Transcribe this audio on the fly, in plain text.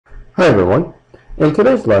Hi everyone. In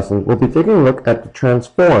today's lesson, we'll be taking a look at the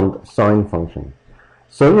transformed sine function.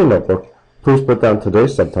 So in your notebook, please put down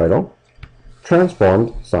today's subtitle,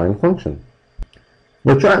 Transformed Sine Function.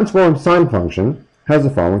 The transformed sine function has the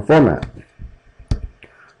following format.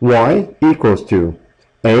 Y equals to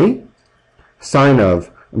A sine of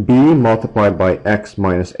B multiplied by X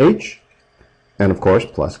minus H, and of course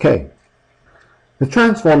plus K. The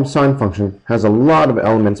transformed sine function has a lot of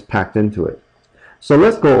elements packed into it. So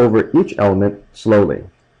let's go over each element slowly.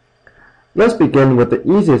 Let's begin with the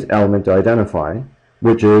easiest element to identify,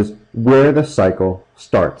 which is where the cycle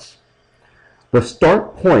starts. The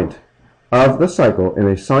start point of the cycle in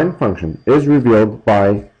a sine function is revealed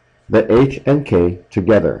by the h and k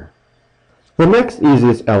together. The next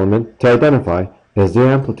easiest element to identify is the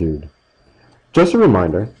amplitude. Just a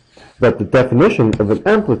reminder that the definition of an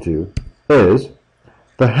amplitude is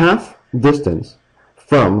the half distance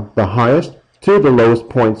from the highest to the lowest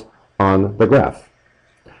points on the graph.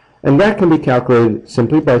 And that can be calculated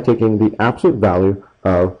simply by taking the absolute value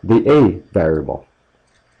of the a variable.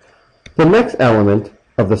 The next element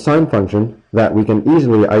of the sine function that we can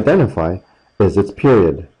easily identify is its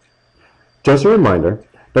period. Just a reminder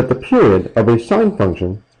that the period of a sine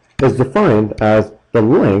function is defined as the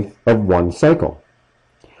length of one cycle.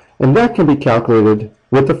 And that can be calculated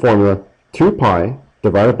with the formula 2 pi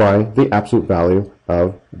divided by the absolute value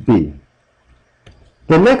of b.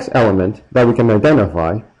 The next element that we can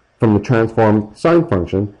identify from the transformed sine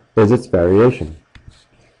function is its variation.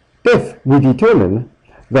 If we determine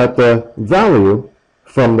that the value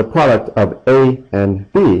from the product of a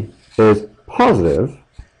and b is positive,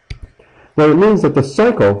 then it means that the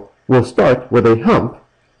cycle will start with a hump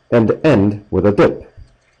and end with a dip.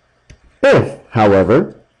 If,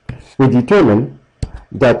 however, we determine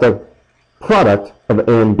that the product of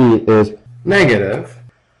a and b is negative,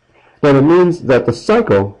 then it means that the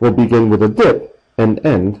cycle will begin with a dip and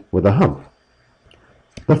end with a hump.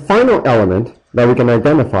 The final element that we can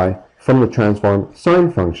identify from the transformed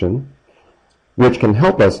sine function, which can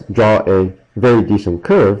help us draw a very decent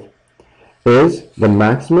curve, is the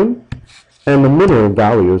maximum and the minimum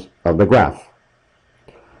values of the graph.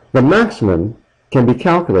 The maximum can be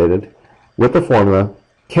calculated with the formula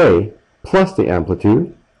k plus the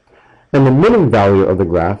amplitude, and the minimum value of the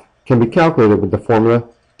graph can be calculated with the formula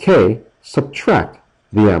k subtract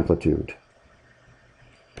the amplitude.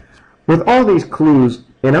 With all these clues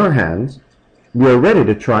in our hands, we are ready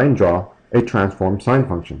to try and draw a transformed sine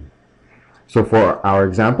function. So for our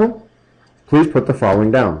example, please put the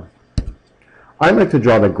following down. I'd like to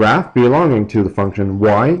draw the graph belonging to the function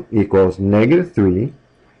y equals negative 3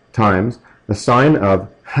 times the sine of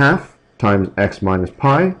half times x minus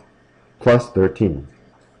pi plus 13.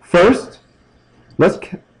 First, let's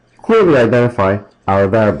clearly identify our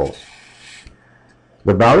variables.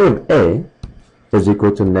 The value of a is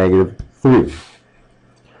equal to negative 3.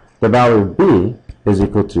 The value of b is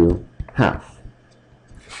equal to half.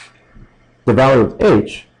 The value of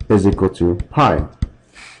h is equal to pi.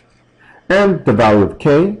 And the value of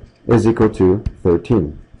k is equal to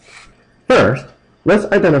 13. First, let's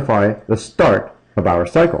identify the start of our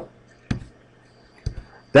cycle.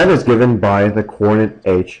 That is given by the coordinate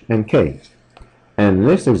h and k. And in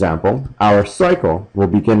this example, our cycle will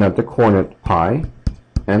begin at the coordinate pi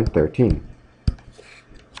and 13.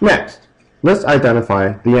 Next, let's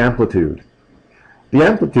identify the amplitude. The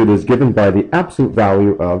amplitude is given by the absolute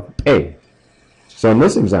value of a. So in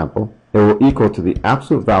this example, it will equal to the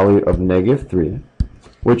absolute value of negative 3,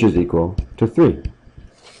 which is equal to 3.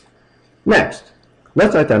 Next,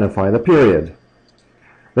 let's identify the period.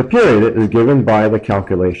 The period is given by the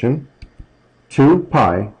calculation 2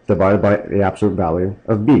 pi divided by the absolute value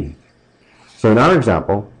of b. So in our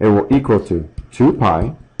example, it will equal to 2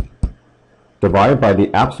 pi divided by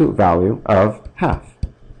the absolute value of half,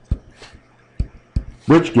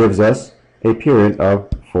 which gives us a period of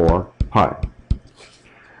 4 pi.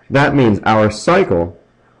 That means our cycle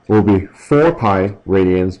will be 4 pi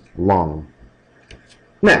radians long.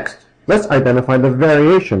 Next, let's identify the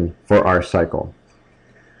variation for our cycle.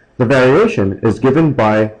 The variation is given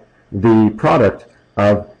by the product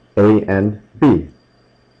of a and b.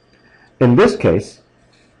 In this case,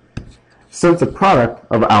 since the product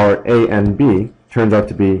of our a and b turns out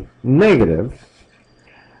to be negative,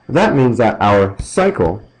 that means that our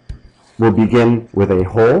cycle will begin with a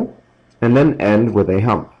hole and then end with a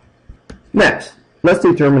hump. Next, let's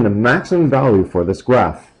determine the maximum value for this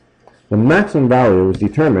graph. The maximum value is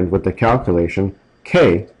determined with the calculation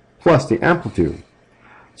k plus the amplitude.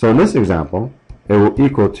 So in this example, it will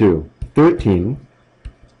equal to 13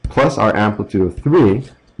 plus our amplitude of 3,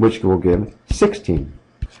 which will give 16.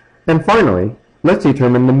 And finally, let's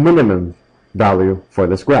determine the minimum value for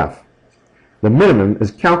this graph. The minimum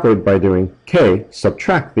is calculated by doing k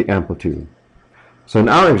subtract the amplitude. So in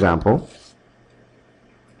our example,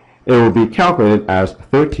 it will be calculated as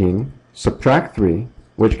 13 subtract 3,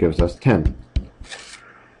 which gives us 10.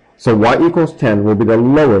 So y equals 10 will be the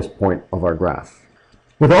lowest point of our graph.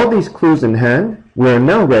 With all these clues in hand, we are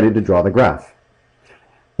now ready to draw the graph.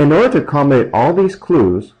 In order to accommodate all these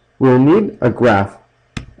clues, we will need a graph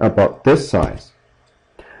about this size.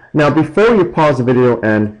 Now, before you pause the video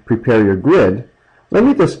and prepare your grid, let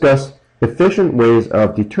me discuss efficient ways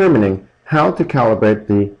of determining how to calibrate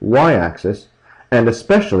the y-axis and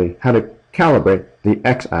especially how to calibrate the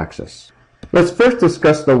x-axis. Let's first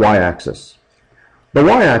discuss the y-axis. The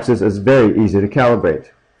y-axis is very easy to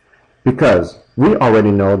calibrate because we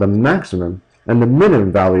already know the maximum and the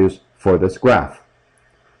minimum values for this graph.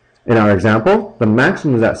 In our example, the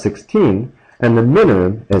maximum is at 16 and the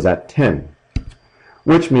minimum is at 10,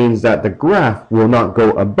 which means that the graph will not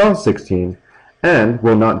go above 16 and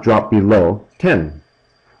will not drop below 10.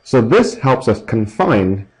 So this helps us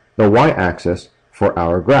confine the y-axis for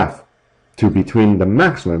our graph to between the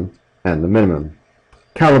maximum and the minimum.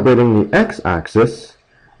 Calibrating the x-axis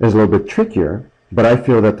is a little bit trickier, but I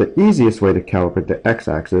feel that the easiest way to calibrate the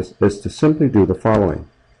x-axis is to simply do the following.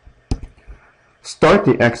 Start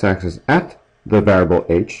the x-axis at the variable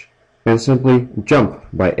h and simply jump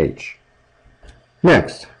by h.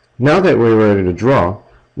 Next, now that we're ready to draw,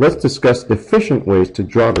 let's discuss efficient ways to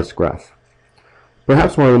draw this graph.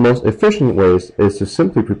 Perhaps one of the most efficient ways is to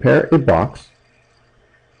simply prepare a box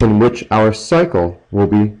in which our cycle will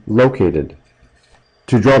be located.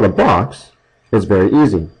 To draw the box is very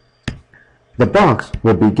easy. The box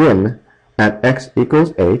will begin at x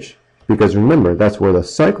equals h, because remember, that's where the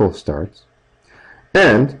cycle starts,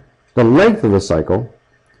 and the length of the cycle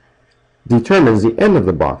determines the end of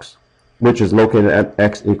the box, which is located at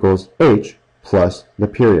x equals h plus the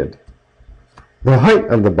period. The height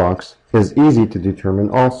of the box is easy to determine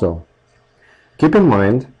also. Keep in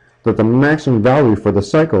mind that the maximum value for the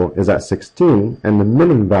cycle is at 16 and the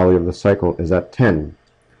minimum value of the cycle is at 10.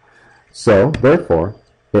 So, therefore,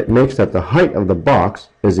 it makes that the height of the box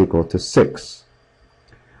is equal to 6,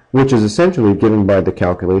 which is essentially given by the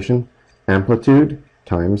calculation amplitude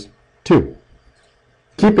times 2.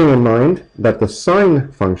 Keeping in mind that the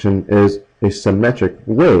sine function is a symmetric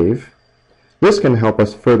wave, this can help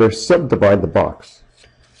us further subdivide the box.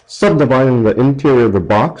 Subdividing the interior of the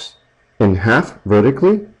box in half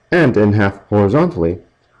vertically and in half horizontally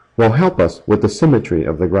will help us with the symmetry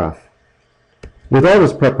of the graph. With all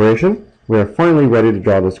this preparation, we are finally ready to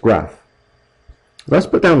draw this graph. Let's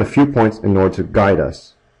put down a few points in order to guide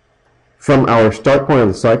us. From our start point of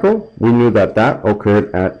the cycle, we knew that that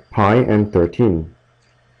occurred at pi and 13,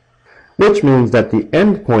 which means that the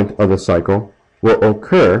end point of the cycle will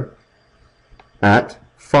occur at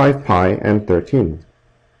 5 pi and 13,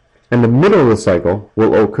 and the middle of the cycle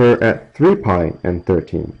will occur at 3 pi and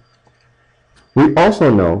 13. We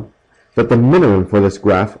also know that the minimum for this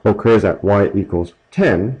graph occurs at y equals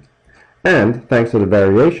 10, and thanks to the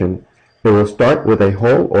variation, it will start with a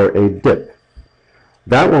hole or a dip.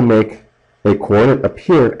 That will make a coordinate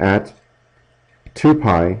appear at 2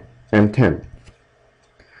 pi and 10.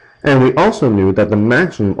 And we also knew that the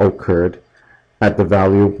maximum occurred at the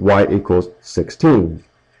value y equals 16.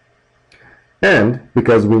 And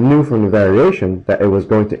because we knew from the variation that it was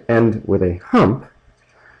going to end with a hump,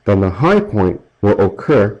 then the high point will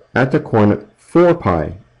occur at the coordinate 4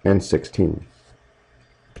 pi and 16.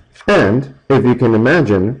 And if you can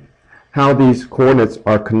imagine how these coordinates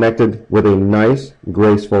are connected with a nice,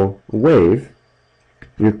 graceful wave,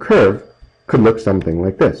 your curve could look something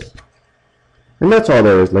like this. And that's all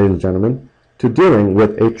there is, ladies and gentlemen, to dealing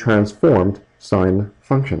with a transformed sine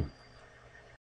function.